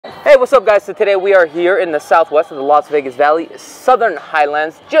Hey, what's up guys? So today we are here in the southwest of the Las Vegas Valley, Southern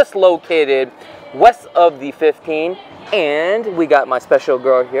Highlands, just located west of the 15. And we got my special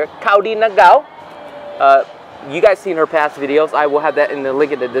girl here, Conina. You guys seen her past videos. I will have that in the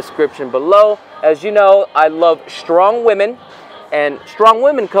link in the description below. As you know, I love strong women. And strong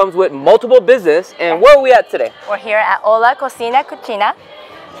women comes with multiple business. And where are we at today? We're here at Hola Mexican Cocina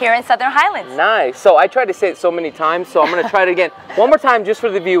here in Southern Highlands. Nice. So I tried to say it so many times, so I'm going to try it again one more time just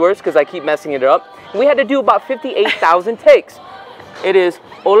for the viewers because I keep messing it up. We had to do about 58,000 takes. It is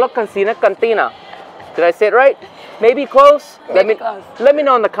Hola Mexican Cantina. Did I say it right? Maybe close? Let me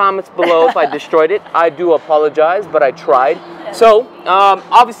know in the comments below if I destroyed it. I do apologize, but I tried. So,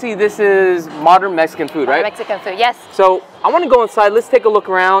 obviously this is modern Mexican food, right? Mexican food, yes. So, I want to go inside. Let's take a look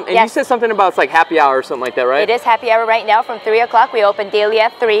around. And you said something about it's like happy hour or something like that, right? It is happy hour right now from 3 o'clock. We open daily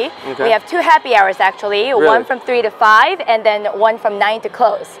at 3. Okay. We have 2 happy hours actually. Really? One from 3 to 5 and then one from 9 to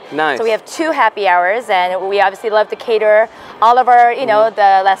close. Nice. So we have 2 happy hours and we obviously love to cater all of our, you know,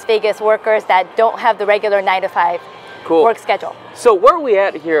 the Las Vegas workers that don't have the regular 9 to 5 work schedule. So where are we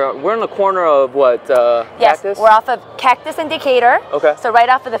at here? We're in the corner of what, yes, Cactus? We're off of Cactus and Decatur. Okay. So right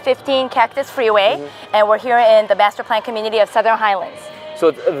off of the 15 Cactus Freeway, and we're here in the master plan community of Southern Highlands. So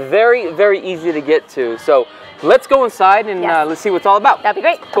it's very, very easy to get to. So let's go inside and let's see what it's all about. That'd be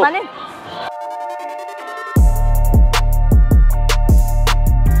great. Come on in.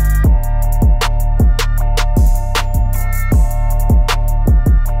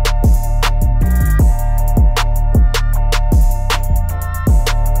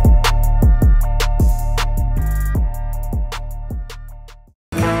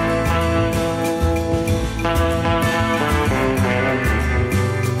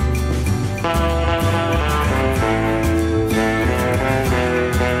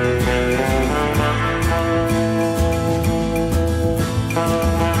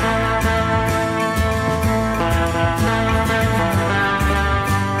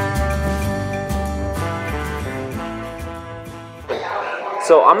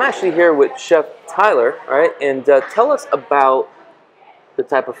 So I'm actually here with Chef Tylor, all right? And tell us about the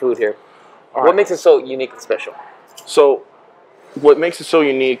type of food here. What makes it so unique and special? So what makes it so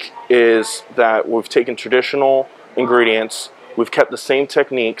unique is that we've taken traditional ingredients, we've kept the same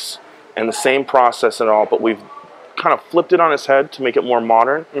techniques and the same process and all, but we've kind of flipped it on its head to make it more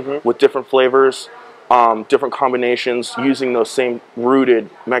modern with different flavors, different combinations, using those same rooted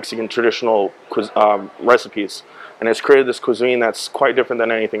Mexican traditional recipes. And it's created this cuisine that's quite different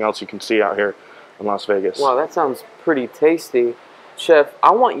than anything else you can see out here in Las Vegas. Wow, that sounds pretty tasty. Chef, I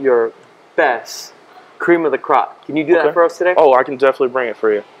want your best cream of the crop. Can you do that for us today? Oh, I can definitely bring it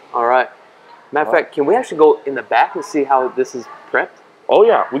for you. All right. Matter of fact, can we actually go in the back and see how this is prepped? Oh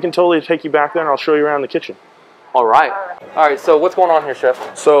yeah, we can totally take you back there and I'll show you around the kitchen. All right. All right, so what's going on here,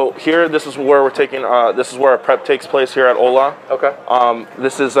 Chef? So here, this is where we're taking, this is where our prep takes place here at Hola. Okay.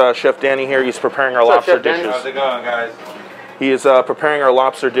 This is Chef Danny here. He's preparing our lobster dishes. How's it going, guys? He is preparing our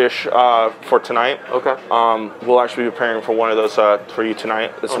lobster dish for tonight. Okay. We'll actually be preparing for one of those for you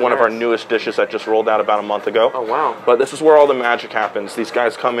tonight. This is one of our newest dishes that just rolled out about a month ago. Oh, wow. But this is where all the magic happens. These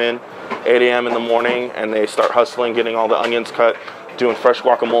guys come in 8 a.m. in the morning and they start hustling, getting all the onions cut, doing fresh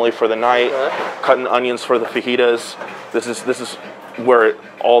guacamole for the night, cutting onions for the fajitas. This is where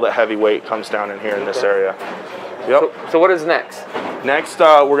all the heavyweight comes down in here in this area. Yep. So what is next? Next,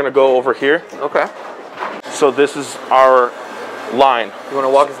 we're gonna go over here. Okay. So this is our line. You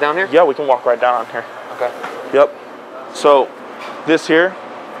wanna walk us down here? Yeah, we can walk right down on here. Okay. Yep. So this here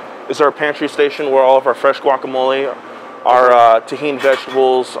is our pantry station where all of our fresh guacamole, our tahini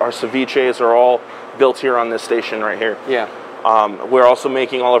vegetables, our ceviches are all built here on this station right here. Yeah. We're also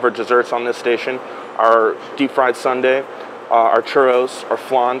making all of our desserts on this station. Our deep fried sundae, our churros, our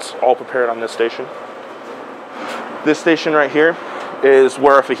flans, all prepared on this station. This station right here is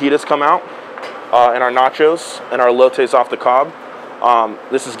where our fajitas come out, and our nachos, and our elotes off the cob.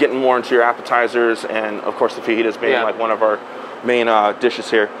 This is getting more into your appetizers, and of course the fajitas being like one of our main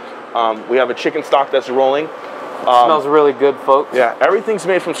dishes here. We have a chicken stock that's rolling. Smells really good, folks. Yeah, everything's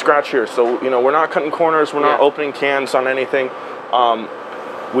made from scratch here. So, you know, we're not cutting corners. We're not opening cans on anything.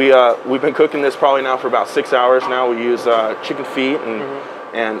 We've been cooking this probably now for about 6 hours now. We use chicken feet,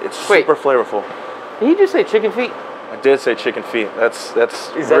 and it's super flavorful. Did you just say chicken feet? I did say chicken feet. That's that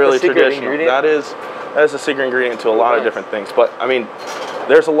really the secret traditional. ingredient? That is a secret ingredient to a lot of different things. But, I mean,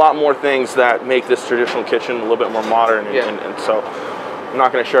 there's a lot more things that make this traditional kitchen a little bit more modern. And so I'm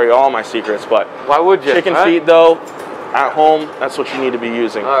not going to share you all my secrets, but why would you? Chicken feet, though, at home, that's what you need to be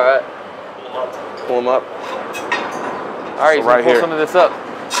using. All right. Pull them up. All right, so right pull some of this up.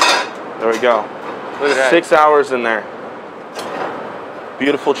 There we go. Look at that. 6 hours in there.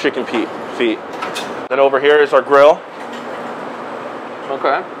 Beautiful chicken feet. Then over here is our grill.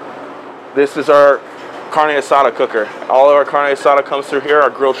 Okay. This is our carne asada cooker. All of our carne asada comes through here. Our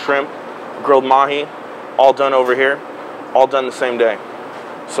grilled shrimp, grilled mahi, all done over here, all done the same day.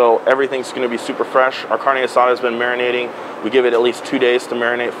 So everything's going to be super fresh. Our carne asada has been marinating. We give it at least 2 days to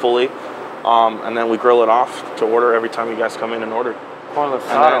marinate fully, and then we grill it off to order every time you guys come in and order. Carne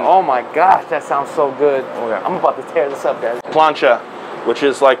asada. Oh my gosh, that sounds so good. Oh yeah. I'm about to tear this up, guys. Plancha, which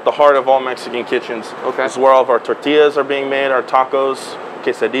is like the heart of all Mexican kitchens. Okay. This is where all of our tortillas are being made, our tacos,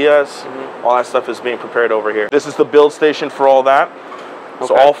 quesadillas, all that stuff is being prepared over here. This is the build station for all that. Okay.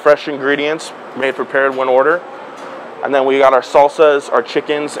 So all fresh ingredients made, prepared when ordered. And then we got our salsas, our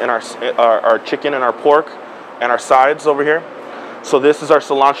chickens, and our chicken and our pork, and our sides over here. So this is our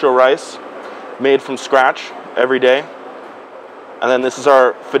cilantro rice, made from scratch every day. And then this is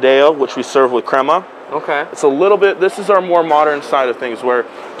our fideo, which we serve with crema. Okay. It's a little bit, this is our more modern side of things, where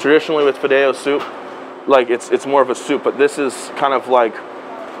traditionally with fideo soup, like it's more of a soup, but this is kind of like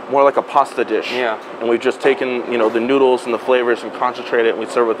more like a pasta dish. Yeah. And we've just taken, you know, the noodles and the flavors and concentrate it, and we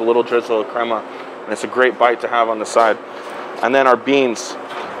serve it with a little drizzle of crema. And it's a great bite to have on the side. And then our beans.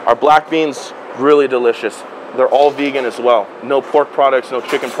 Our black beans, really delicious. They're all vegan as well. No pork products, no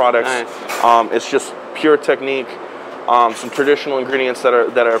chicken products. Nice. It's just pure technique. Some traditional ingredients that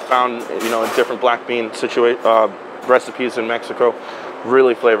are found, you know, in different black bean recipes in Mexico.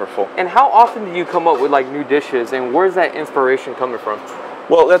 Really flavorful. And how often do you come up with like new dishes, and where's that inspiration coming from?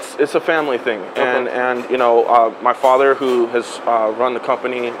 Well, it's a family thing, and you know, my father, who has run the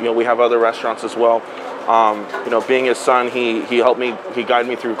company, you know, we have other restaurants as well. You know, being his son, he helped me, he guided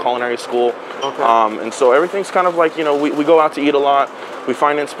me through culinary school. Okay. And so everything's kind of like, you know, we go out to eat a lot, we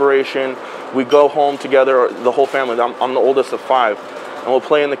find inspiration, we go home together, the whole family. I'm the oldest of 5, and we'll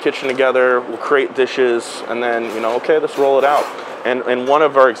play in the kitchen together, we'll create dishes, and then, you know, okay, let's roll it out. And one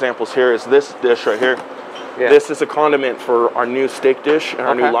of our examples here is this dish right here. Yeah. This is a condiment for our new steak dish and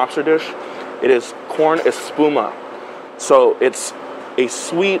our new lobster dish. It is corn espuma. So it's a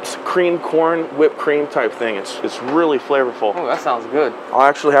sweet cream corn, whipped cream type thing. It's really flavorful. Oh, that sounds good. I'll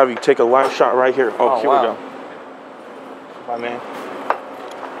actually have you take a live shot right here. Oh, here wow. we go. My man.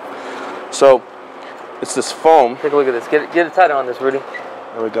 So it's this foam. Take a look at this. Get it tight on this, Rudy.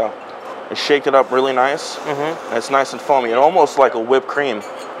 There we go. And shake it up really nice. And it's nice and foamy. And almost like a whipped cream.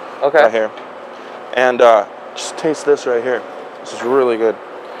 Okay. Right here. And just taste this right here. This is really good.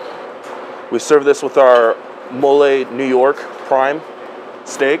 We serve this with our mole New York prime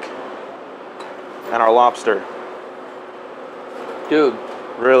steak and our lobster. Dude.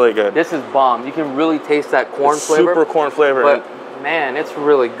 Really good. This is bomb. You can really taste that corn flavor. Super corn flavor. But man, it's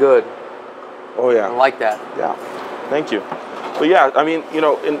really good. Oh yeah. I like that. Yeah. Thank you. But yeah, I mean, you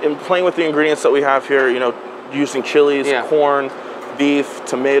know, in playing with the ingredients that we have here, you know, using chilies, corn, beef,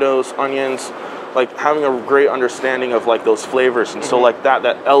 tomatoes, onions, like having a great understanding of like those flavors, and so like that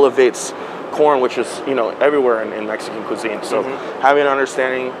elevates corn, which is, you know, everywhere in Mexican cuisine. So having an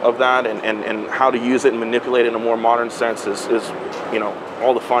understanding of that and how to use it and manipulate it in a more modern sense is you know,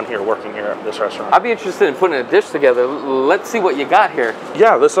 all the fun here working here at this restaurant. I'd be interested in putting a dish together. Let's see what you got here.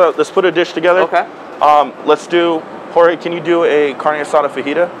 Yeah, let's put a dish together. Okay. Let's do, Jorge, can you do a carne asada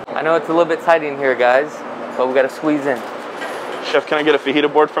fajita? I know it's a little bit tight in here, guys, but we got to squeeze in. Chef, can I get a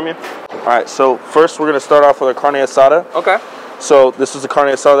fajita board from you? All right, so first we're going to start off with a carne asada. Okay. So this is the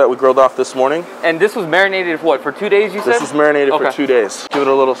carne asada that we grilled off this morning. And this was marinated for what, for 2 days you said? This was marinated for 2 days. Give it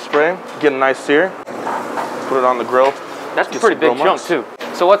a little spray, get a nice sear, put it on the grill. That's a pretty big chunk too.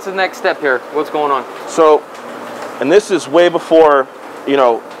 So what's the next step here? What's going on? So, and this is way before, you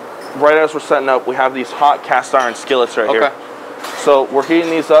know, right as we're setting up, we have these hot cast iron skillets right here. So we're heating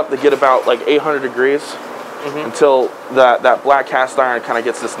these up to get about like 800 degrees. Until that black cast iron kind of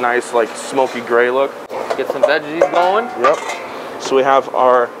gets this nice like smoky gray look. Get some veggies going. Yep. So we have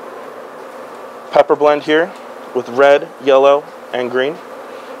our pepper blend here with red, yellow, and green.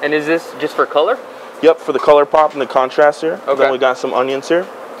 And is this just for color? Yep, for the color pop and the contrast here. Okay. Then we got some onions here.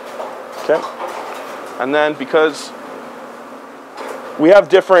 Okay. And then because we have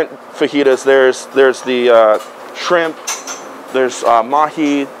different fajitas, there's the shrimp, there's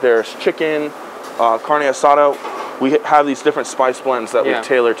mahi, there's chicken. Carne asada, we have these different spice blends that we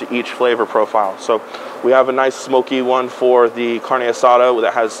tailor to each flavor profile. So we have a nice smoky one for the carne asada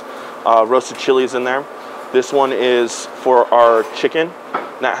that has roasted chilies in there. This one is for our chicken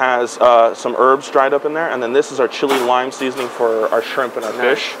that has some herbs dried up in there. And then this is our chili lime seasoning for our shrimp and our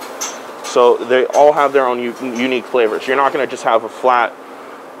fish. So they all have their own unique flavors. You're not going to just have a flat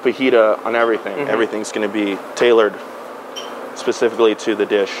fajita on everything. Everything's going to be tailored specifically to the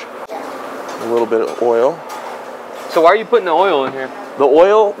dish. A little bit of oil. So why are you putting the oil in here? The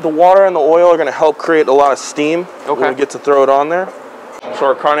oil, the water and the oil are gonna help create a lot of steam when we get to throw it on there. So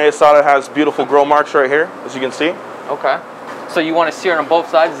our carne asada has beautiful grill marks right here, as you can see. Okay. So you want to sear on both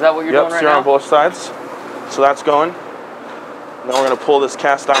sides? Is that what you're doing right now? Yep, sear on both sides. So that's going. Then we're gonna pull this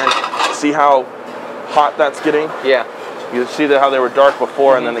cast iron. See how hot that's getting? Yeah. You see how they were dark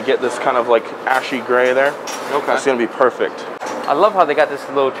before, and then they get this kind of like ashy gray there. Okay. It's gonna be perfect. I love how they got this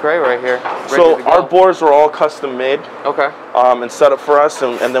little tray right here. So our boards were all custom made. Okay. And set up for us,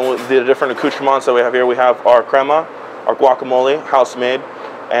 and then with the different accoutrements that we have here, we have our crema, our guacamole, house made,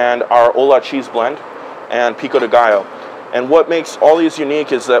 and our Hola cheese blend, and pico de gallo. And what makes all these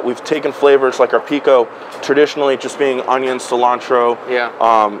unique is that we've taken flavors like our pico, traditionally just being onions, cilantro,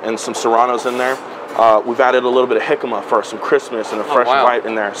 and some serranos in there. We've added a little bit of jicama for some crispness and a fresh bite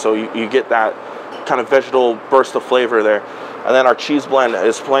in there, so you get that kind of vegetal burst of flavor there. And then our cheese blend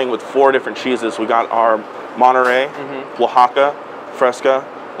is playing with 4 different cheeses. We got our Monterey, Oaxaca, Fresca,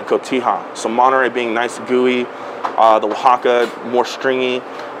 and Cotija. So Monterey being nice gooey, the Oaxaca more stringy.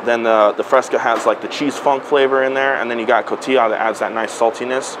 Then the Fresca has like the cheese funk flavor in there, and then you got Cotija that adds that nice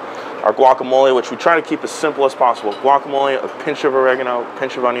saltiness. Our guacamole, which we try to keep as simple as possible. Guacamole, a pinch of oregano,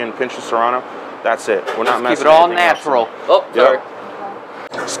 pinch of onion, pinch of serrano. That's it. We're not messing. Keep it all natural. Oh, sorry.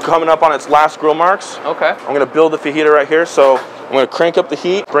 It's coming up on its last grill marks. Okay. I'm gonna build the fajita right here. So I'm gonna crank up the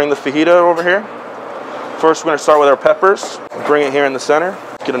heat, bring the fajita over here. First, we're gonna start with our peppers. Bring it here in the center.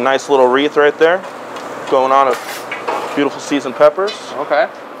 Get a nice little wreath right there. Going on of beautiful seasoned peppers. Okay.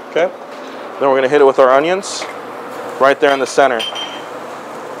 Okay. Then we're gonna hit it with our onions, right there in the center.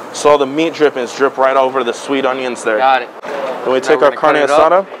 So all the meat drippings drip right over the sweet onions there. Got it. Then we take our carne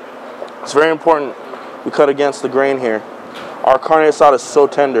asada. It's very important we cut against the grain here. Our carne asada is so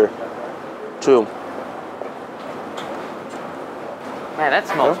tender, too. Man, that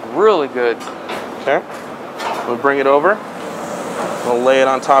smells really good. Okay. We'll bring it over. We'll lay it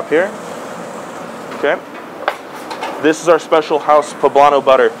on top here. Okay. This is our special house poblano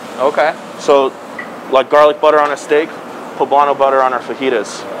butter. Okay. So, like garlic butter on a steak, poblano butter on our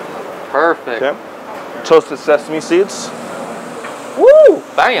fajitas. Perfect. Okay. Toasted sesame seeds. Woo!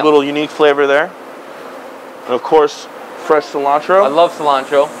 Bam! A little unique flavor there. And of course, fresh cilantro. I love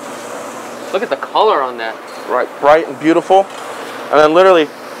cilantro. Look at the color on that. Right, bright and beautiful. And then literally,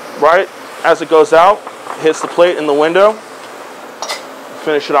 right as it goes out, hits the plate in the window.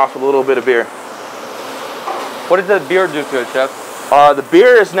 Finish it off with a little bit of beer. What does the beer do to it, Chef? The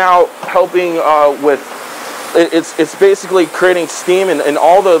beer is now helping with. It's basically creating steam and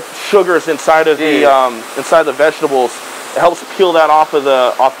all the sugars inside of the vegetables. It helps peel that off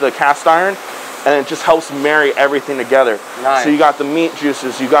the cast iron, and it just helps marry everything together. Nice. So you got the meat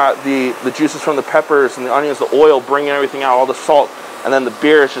juices, you got the juices from the peppers and the onions, the oil bringing everything out, all the salt, and then the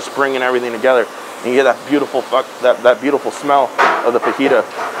beer is just bringing everything together. And you get that beautiful that beautiful smell of the fajita,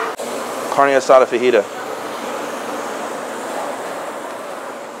 carne asada fajita.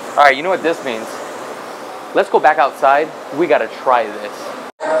 All right, you know what this means? Let's go back outside. We gotta try this.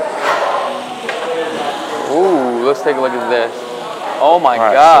 Ooh, let's take a look at this. Oh my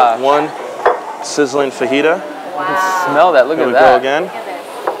God. So one sizzling fajita. Wow. You can smell that. Look at that. Here we go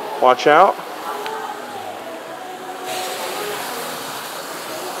again. Watch out.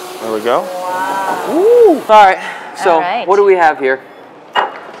 There we go. Wow. Ooh. All right. So what do we have here?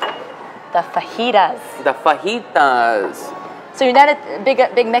 The fajitas. The fajitas. So you're not a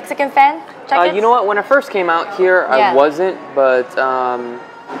big Mexican fan, Chakits? You know what? When I first came out here, I wasn't, but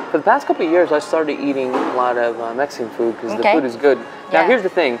for the past couple of years, I started eating a lot of Mexican food because the food is good. Now, here's the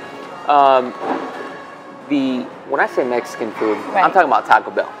thing. When I say Mexican food, I'm talking about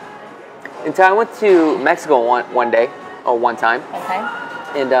Taco Bell. Until I went to Mexico one time,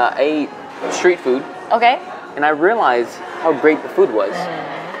 and I ate street food. Okay. And I realized how great the food was.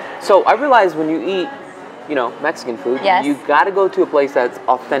 So I realized when you eat, Mexican food, you got to go to a place that's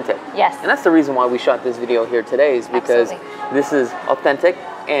authentic. Yes. And that's the reason why we shot this video here today, is because this is authentic.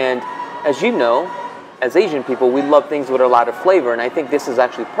 And as you know, as Asian people, we love things with a lot of flavor. And I think this is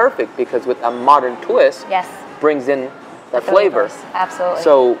actually perfect because with a modern twist, brings in that flavor. Absolutely.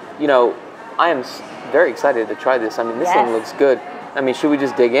 So, I am very excited to try this. I mean, this thing looks good. I mean, should we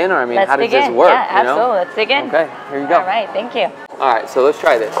just dig in, or how does this work? Yeah, absolutely. Let's dig in. Okay, here you go. All right, thank you. All right, so let's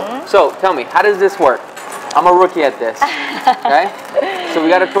try this. So tell me, how does this work? I'm a rookie at this. Okay, so we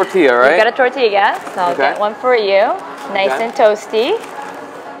got a tortilla, right? We got a tortilla, so I'll get one for you, nice and toasty.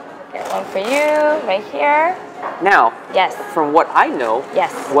 Get one for you, right here. Now, from what I know,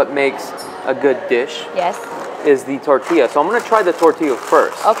 what makes a good dish is the tortilla. So I'm gonna try the tortilla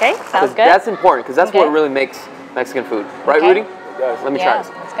first. Okay, sounds good. That's important because that's what really makes Mexican food, right, Rudy? Let me try this.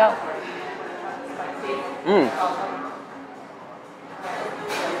 Let's go.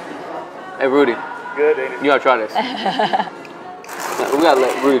 Hey, Rudy. Good, ain't it? You gotta try this. We gotta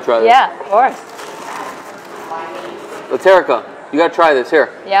let Rudy try this. Yeah, of course. Laterica, you gotta try this here.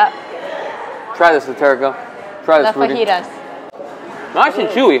 Yeah. Try this, Laterica. Try this, Rudy. fajitas. Nice and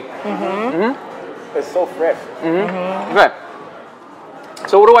chewy. It's so fresh. Okay.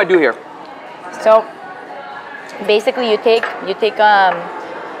 So what do I do here? So basically, you take the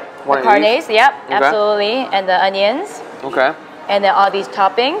carnes. Yep, absolutely, and the onions. Okay. And then all these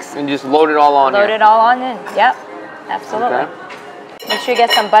toppings. And just load it all on Load it all on in. Yep, absolutely. Okay. Make sure you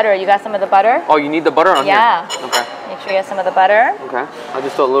get some butter. You got some of the butter? Oh, you need the butter on here? Yeah. Okay. Make sure you get some of the butter. Okay. I'll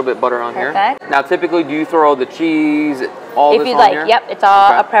just throw a little bit of butter on here. Perfect. Now, typically, do you throw the cheese, all this on here? If you like, yep, it's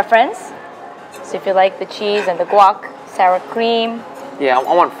all a preference. So if you like the cheese and the guac, sour cream. Yeah,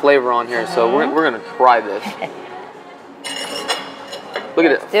 I want flavor on here, so we're going to try this. Look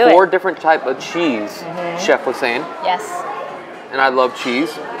at it. 4 different types of cheese, Chef was saying. Yes. And I love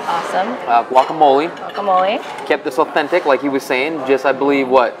cheese. Awesome. Guacamole. Guacamole. Kept this authentic, like he was saying. Just, I believe,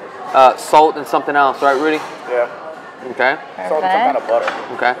 what? Salt and something else, right, Rudy? Yeah. Okay. Perfect. Salt and some kind of butter.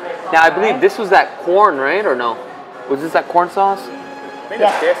 Okay. Now, I believe this was that corn, right, or no? Was this that corn sauce? Maybe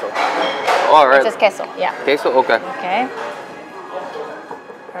it's queso. Oh, all right. It's just queso, yeah. Queso? Okay. Okay.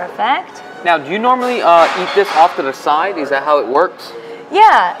 Perfect. Now, do you normally eat this off to the side? Is that how it works?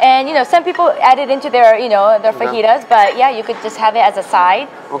 Yeah, and you know, some people add it into their, their fajitas, but yeah, you could just have it as a side.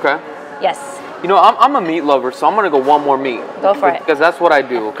 Okay. Yes. You know, I'm a meat lover, so I'm gonna go one more meat. Go for it. Because that's what I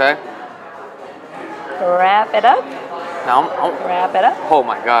do. Okay. Wrap it up. Now Wrap it up. Oh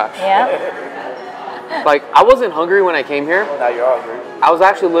my gosh. Yeah. Like, I wasn't hungry when I came here. Now you're hungry. I was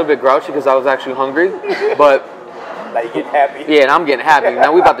actually a little bit grouchy because I was actually hungry, but now you get happy. yeah, and I'm getting happy.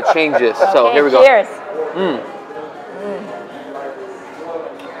 Now we're about to change this. So Okay, here we go. Cheers.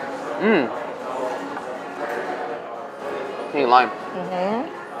 Ain't lying.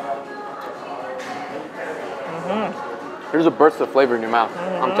 There's a burst of flavor in your mouth.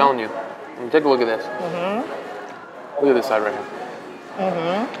 I'm telling you. Take a look at this. Look at this side right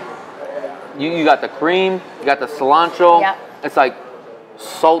here. You got the cream. You got the cilantro. Yep. It's like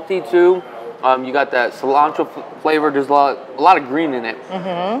salty too. You got that cilantro flavor. There's a lot of green in it.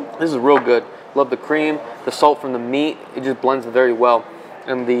 This is real good. Love the cream, the salt from the meat. It just blends very well.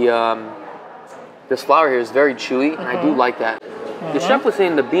 And this flour here is very chewy, and I do like that. The chef was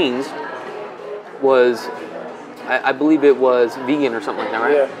saying the beans was, I believe it was vegan or something like that,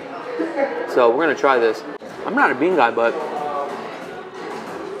 right? Yeah. So we're gonna try this. I'm not a bean guy, but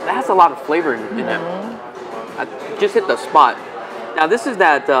that has a lot of flavor in it. I just hit the spot. Now this is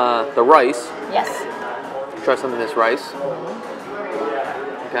that the rice. Yes. Try some of this rice.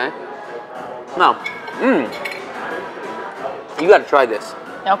 Okay. Now, you got to try this.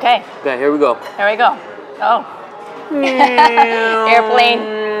 Okay. Okay, here we go. Here we go. Oh. Airplane.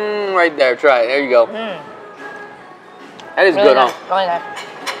 Right there. Try it. There you go. That is Really good, nice. huh? Really nice.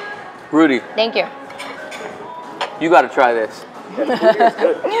 Rudy, Thank you. you got to try this.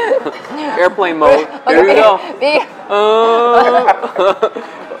 Airplane mode. Here we go.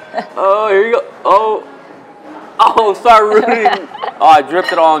 Oh, here you go. Oh, sorry, Rudy. Oh, I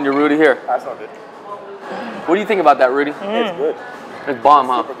dripped it all on your Rudy here. That's not good. What do you think about that, Rudy? It's good. It's bomb,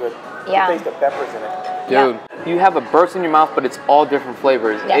 huh? Super good. Yeah. You taste the peppers in it. Dude, you have a burst in your mouth, but it's all different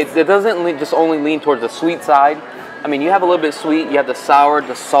flavors. Yes. It doesn't just only lean towards the sweet side. I mean, you have a little bit sweet, you have the sour,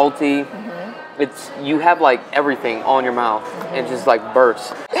 the salty. You have like everything on your mouth. It just like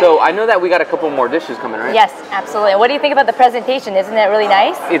bursts. So I know that we got a couple more dishes coming, right? Yes, absolutely. What do you think about the presentation? Isn't it really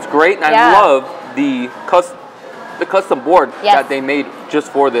nice? It's great, and I love the custom board that they made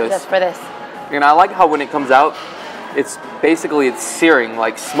just for this. Just for this. And I like how when it comes out, it's searing,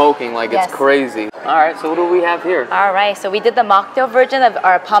 like smoking, like it's crazy. All right, so what do we have here? All right, so we did the mocktail version of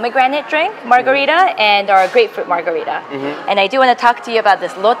our pomegranate drink margarita and our grapefruit margarita. And I do want to talk to you about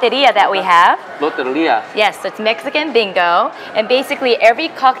this loteria that we have. Loteria. Yes, so it's Mexican bingo, and basically every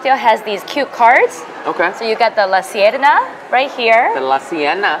cocktail has these cute cards. Okay. So you got the La Sierra right here. The La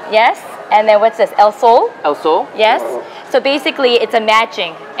Siena. Yes, and then what's this? El Sol. El Sol. Yes. So basically, it's a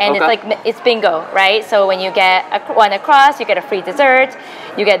matching, and it's bingo, right? So when you get one across, you get a free dessert.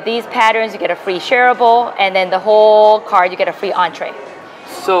 You get these patterns, you get a free shareable, and then the whole card, you get a free entree.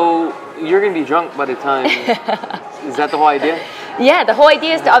 So you're gonna be drunk by the time. Is that the whole idea? Yeah, the whole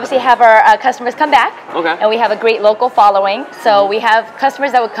idea is to obviously have our customers come back. Okay. And we have a great local following, so we have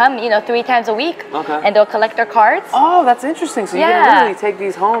customers that would come, 3 times a week. Okay. And they'll collect their cards. Oh, that's interesting. So you can literally take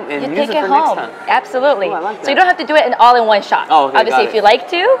these home and use it for next time. Absolutely. Oh, I like that. So you don't have to do it all in one shot. Oh, okay, obviously, if you like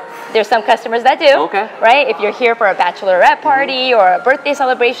to, there's some customers that do. Okay. Right? If you're here for a bachelorette party or a birthday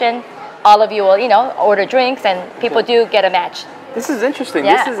celebration, all of you will, order drinks, and people do get a match. This is interesting.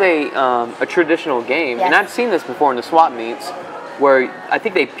 Yeah. This is a traditional game, Yes. and I've seen this before in the swap meets, where I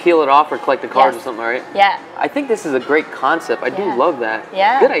think they peel it off or collect the cards or something, right? Yeah. I think this is a great concept. I do love that.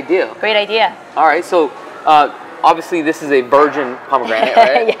 Yeah. Good idea. Great idea. All right, so obviously this is a virgin pomegranate,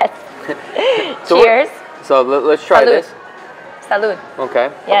 right? Yes. So Cheers. So let's try Salud. this. Salud.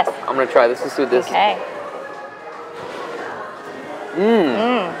 Okay. Yes. I'm gonna try this. Let's do this. Okay.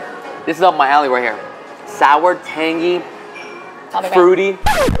 This is up my alley right here. Sour, tangy, Pomegranate. fruity.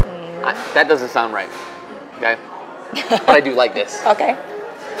 That doesn't sound right. Okay. But I do like this. Okay.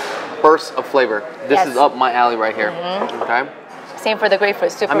 Burst of flavor. This is up my alley right here. Okay. Same for the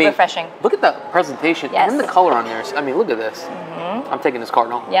grapefruit. Super refreshing. Look at the presentation and the color on there. I mean, look at this. I'm taking this card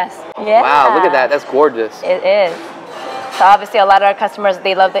home. Yes. Yeah. Wow, look at that. That's gorgeous. It is. So obviously a lot of our customers,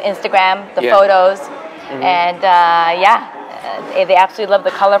 they love the Instagram, the photos, and they absolutely love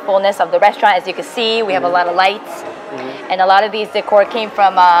the colorfulness of the restaurant. As you can see, we have a lot of lights, and a lot of these decor came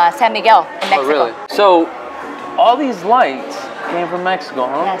from San Miguel in Mexico. Oh, really? So all these lights came from Mexico,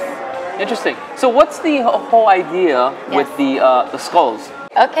 huh? Yes. Interesting. So what's the whole idea with the skulls?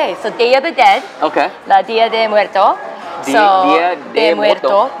 Okay, so Day of the Dead. Okay. La Dia de Muerto. Dia de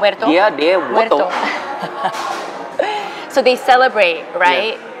Muerto. Dia de Muerto. So they celebrate,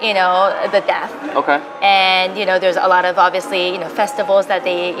 right? You know, the death. Okay. And you know, there's a lot of obviously, you know, festivals that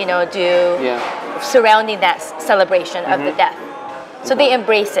they, you know, do surrounding that celebration of the death. So they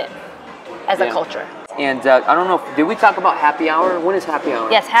embrace it as a culture. And I don't know, did we talk about happy hour? When is happy hour?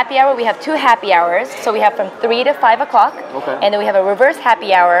 Yes, happy hour. We have 2 happy hours. So we have from 3 to 5 o'clock. Okay. And then we have a reverse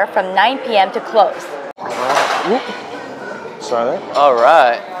happy hour from 9 p.m. to close. Sorry there. All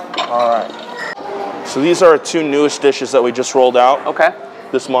right. All right. So these are our 2 newest dishes that we just rolled out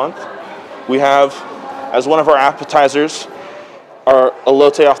this month. We have, as one of our appetizers, our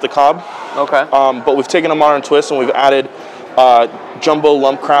elote off the cob. Okay. But we've taken a modern twist and we've added jumbo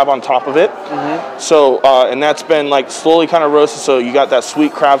lump crab on top of it. So, and that's been like slowly kind of roasted, so you got that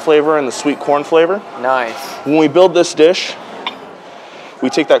sweet crab flavor and the sweet corn flavor. Nice. When we build this dish, we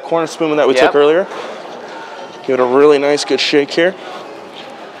take that corn spoon that we took earlier, give it a really nice good shake here,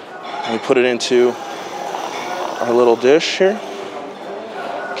 and we put it into our little dish here.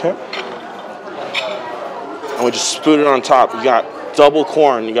 Okay. And we just spoon it on top. You got double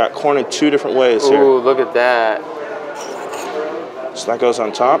corn. You got corn in 2 different ways here. Ooh, look at that. So that goes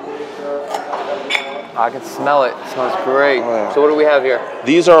on top. I can smell it. It smells great. Oh, yeah. So what do we have here?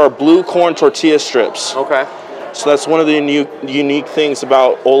 These are our blue corn tortilla strips. Okay. So that's one of the unique things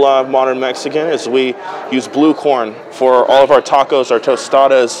about Hola Modern Mexican is we use blue corn for all of our tacos, our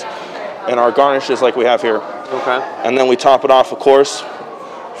tostadas, and our garnishes like we have here. Okay. And then we top it off, of course,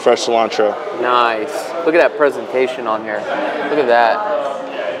 fresh cilantro. Nice. Look at that presentation on here. Look at that.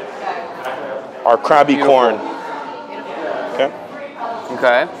 Our crabby corn. Okay.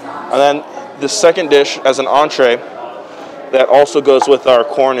 Okay. And then the second dish as an entree that also goes with our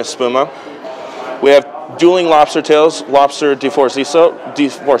corn espuma. We have dueling lobster tails, lobster de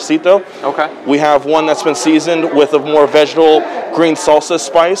forcito. Okay. We have one that's been seasoned with a more vegetal green salsa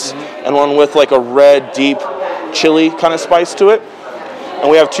spice and one with like a red deep chili kind of spice to it. And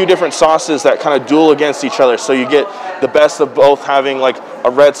we have 2 different sauces that kind of duel against each other. So you get the best of both, having like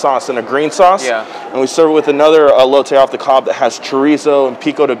a red sauce and a green sauce. Yeah. And we serve it with another elote off the cob that has chorizo and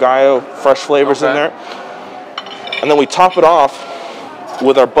pico de gallo, fresh flavors in there. And then we top it off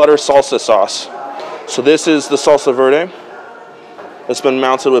with our butter salsa sauce. So this is the salsa verde that's been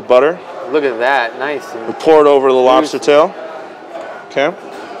mounted with butter. Look at that. Nice. We pour it over the lobster tail. Okay.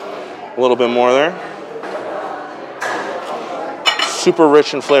 A little bit more there. Super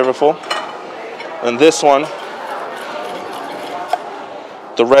rich and flavorful. And this one,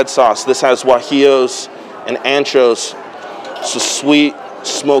 the red sauce. This has guajillos and anchos. So sweet,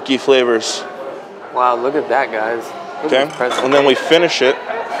 smoky flavors. Wow, look at that, guys. Look at this presentation. And then we finish it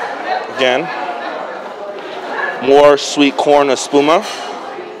again. More sweet corn espuma.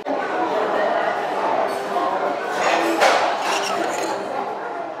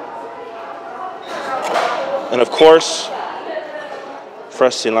 And of course,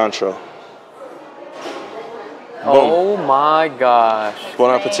 fresh cilantro. Oh my gosh.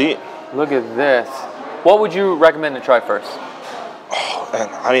 Bon appetit. Look at this. What would you recommend to try first? And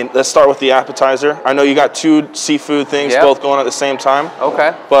I mean, let's start with the appetizer. I know you got 2 seafood things both going at the same time.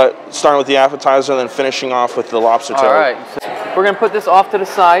 Okay. But starting with the appetizer and then finishing off with the lobster tail. All right. So we're going to put this off to the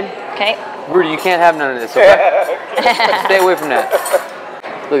side. Okay. Rudy, you can't have none of this, okay? Stay away from that.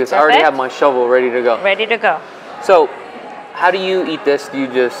 Look, I already have my shovel ready to go. Ready to go. So, how do you eat this? Do you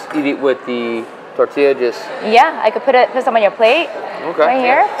just eat it with the tortilla? Yeah, I could put some on your plate. Okay. Right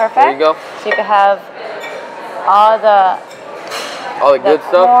here. Perfect. There you go. So you could have all the All the good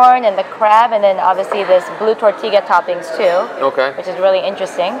stuff? corn and the crab, and then obviously this blue tortilla toppings too. Okay. Which is really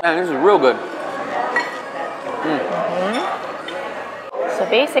interesting. Man, this is real good. So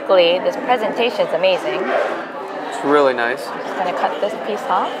basically, this presentation is amazing. It's really nice. I'm just gonna cut this piece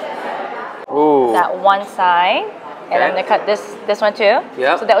off. Ooh. That one side, and I'm gonna cut this one too.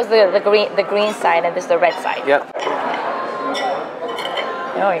 Yeah. So that was the green side, and this is the red side. Yep.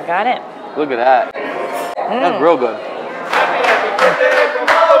 Oh, you got it. Look at that. That's real good.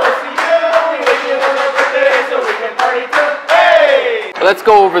 Let's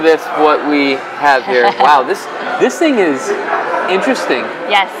go over this, what we have here. Wow, this thing is interesting.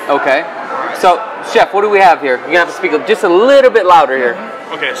 Yes. Okay. So, Chef, what do we have here? You're gonna have to speak just a little bit louder here.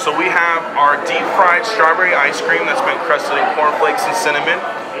 Okay, so we have our deep fried strawberry ice cream that's been crusted in cornflakes and cinnamon,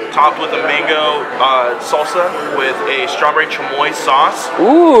 topped with a mango salsa with a strawberry chamoy sauce.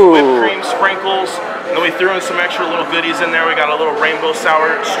 Ooh. Whipped cream sprinkles. And then we threw in some extra little goodies in there. We got a little rainbow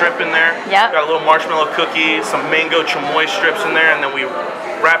sour strip in there. Yeah. Got a little marshmallow cookie, some mango chamoy strips in there, and then we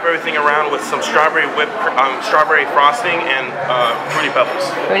wrap everything around with some strawberry strawberry frosting and fruity pebbles.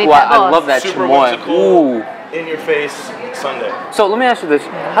 Fruity Wow, pebbles. I love that Super chamoy. whimsical, Ooh. in your face sundae. So let me ask you this: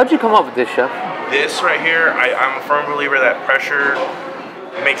 how'd you come up with this, Chef? This right here, I'm a firm believer that pressure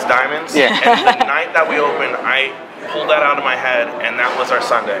makes diamonds. Yeah. And the night that we opened, I pulled that out of my head, and that was our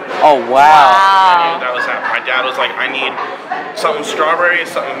sundae. Oh wow! I knew that was that. My dad was like, I need something strawberry,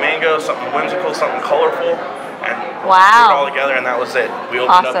 something mango, something whimsical, something colorful, and threw it all together, and that was it. We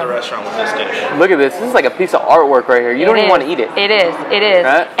opened up the restaurant with this dish. Look at this. This is like a piece of artwork right here. You don't even want to eat it. It is. It is.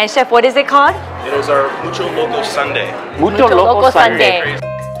 Right? And Chef, what is it called? It was our Mucho Loco Sundae. Mucho Loco Sundae.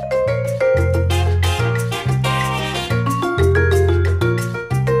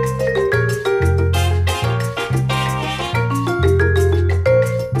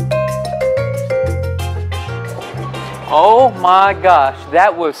 Oh my gosh,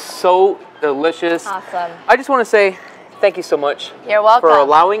 that was so delicious. Awesome. I just want to say thank you so much. You're welcome. For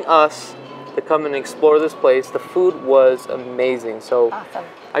allowing us to come and explore this place. The food was amazing. So awesome.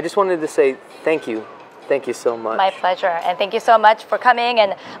 I just wanted to say thank you. Thank you so much. My pleasure. And thank you so much for coming.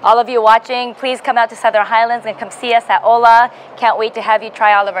 And all of you watching, please come out to Southern Highlands and come see us at Hola. Can't wait to have you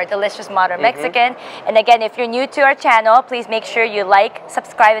try all of our delicious modern Mexican. And again, if you're new to our channel, please make sure you like,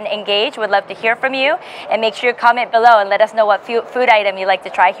 subscribe, and engage. We'd love to hear from you. And make sure you comment below and let us know what food item you'd like to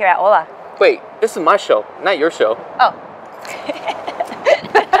try here at Hola. Wait, this is my show, not your show. Oh.